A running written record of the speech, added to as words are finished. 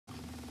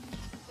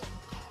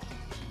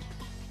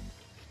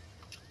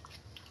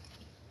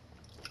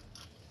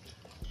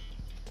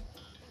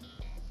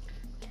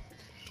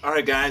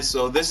Alright guys,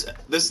 so this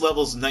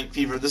level's Night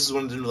Fever. This is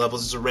one of the new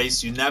levels. It's a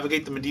race. You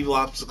navigate the medieval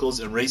obstacles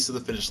and race to the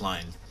finish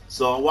line.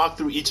 So I'll walk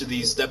through each of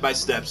these step by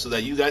step so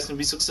that you guys can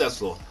be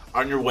successful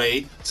on your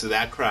way to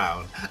that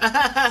crown.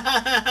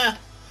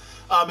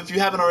 If you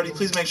haven't already,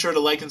 please make sure to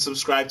like and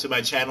subscribe to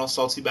my channel,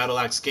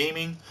 SaltyBattleAxe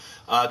Gaming,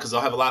 because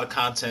I'll have a lot of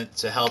content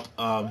to help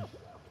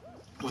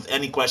with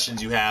any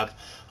questions you have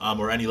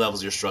or any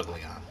levels you're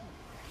struggling on.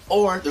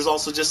 Or there's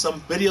also just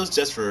some videos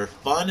just for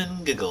fun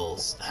and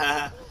giggles.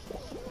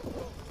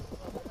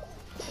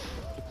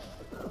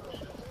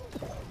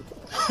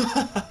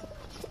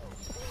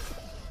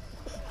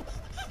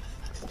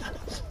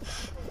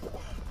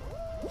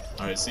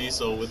 Alright, see,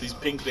 so with these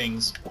pink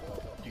things,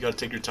 you gotta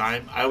take your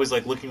time. I always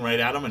like looking right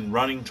at them and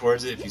running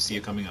towards it if you see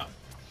it coming up.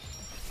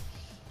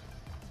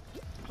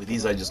 With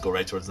these, I just go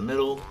right towards the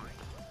middle.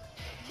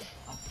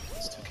 Oh,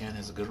 this toucan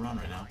has a good run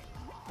right now.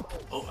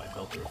 Oh, I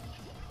fell through.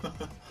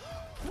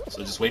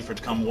 So just wait for it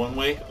to come one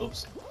way.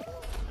 Oops.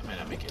 I might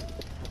not make it.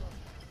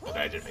 Okay,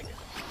 I did make it.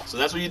 So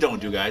that's what you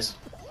don't do, guys.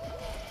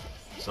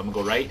 So I'm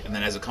gonna go right, and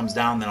then as it comes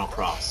down, then I'll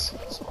cross.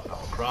 So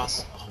I'll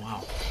cross. Oh,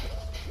 wow.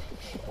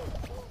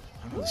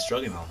 I'm really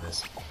struggling on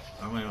this.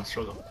 Why am I gonna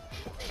struggle?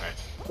 Alright.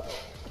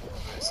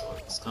 Alright, so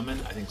it's coming.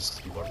 I think just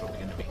because people are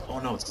bumping into me. Oh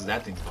no, it's because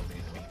that thing's bumping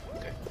into me.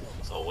 Okay.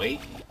 So I'll wait.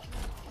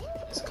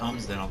 As it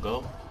comes, then I'll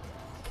go.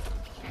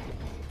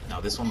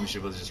 Now this one we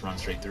should really just run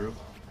straight through.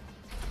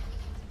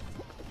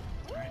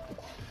 Alright.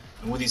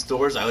 And with these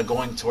doors, I like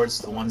going towards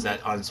the ones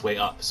that are on its way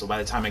up. So by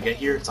the time I get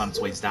here, it's on its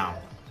way down.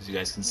 As you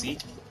guys can see.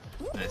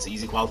 And it's an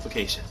easy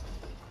qualification.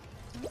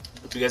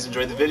 If you guys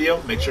enjoyed the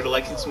video, make sure to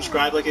like and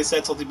subscribe. Like I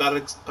said,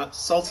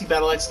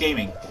 SaltyBattleAxe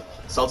Gaming.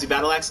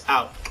 SaltyBattleAxe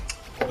out.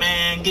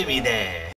 Man, give me that.